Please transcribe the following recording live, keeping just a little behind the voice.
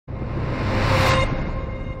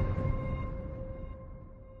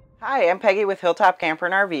Hi, I'm Peggy with Hilltop Camper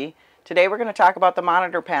and RV. Today we're going to talk about the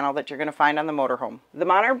monitor panel that you're going to find on the motorhome. The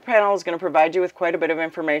monitor panel is going to provide you with quite a bit of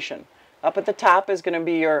information. Up at the top is going to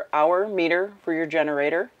be your hour meter for your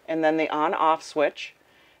generator and then the on-off switch.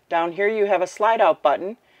 Down here you have a slide-out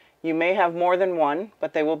button. You may have more than one,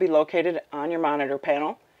 but they will be located on your monitor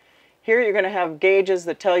panel. Here you're going to have gauges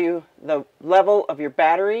that tell you the level of your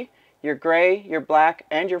battery, your gray, your black,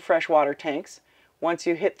 and your freshwater tanks. Once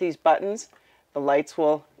you hit these buttons, the lights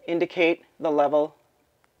will indicate the level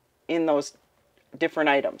in those different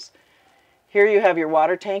items. Here you have your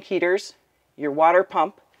water tank heaters, your water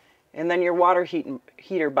pump, and then your water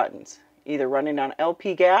heater buttons, either running on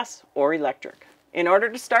LP gas or electric. In order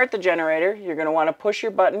to start the generator, you're going to want to push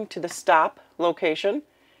your button to the stop location,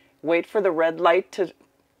 wait for the red light to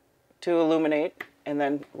illuminate, and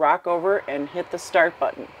then rock over and hit the start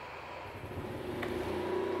button.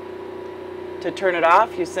 To turn it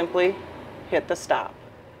off, you simply hit the stop.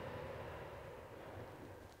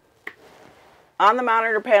 On the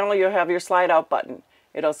monitor panel, you'll have your slide out button.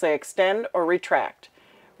 It'll say extend or retract.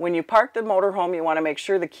 When you park the motorhome, you want to make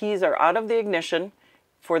sure the keys are out of the ignition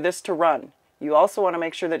for this to run. You also want to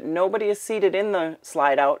make sure that nobody is seated in the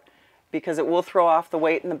slide out because it will throw off the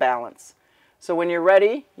weight and the balance. So when you're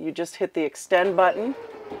ready, you just hit the extend button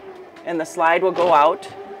and the slide will go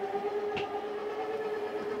out.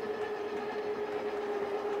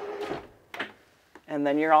 And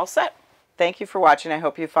then you're all set. Thank you for watching. I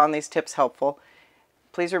hope you found these tips helpful.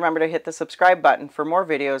 Please remember to hit the subscribe button for more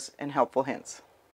videos and helpful hints.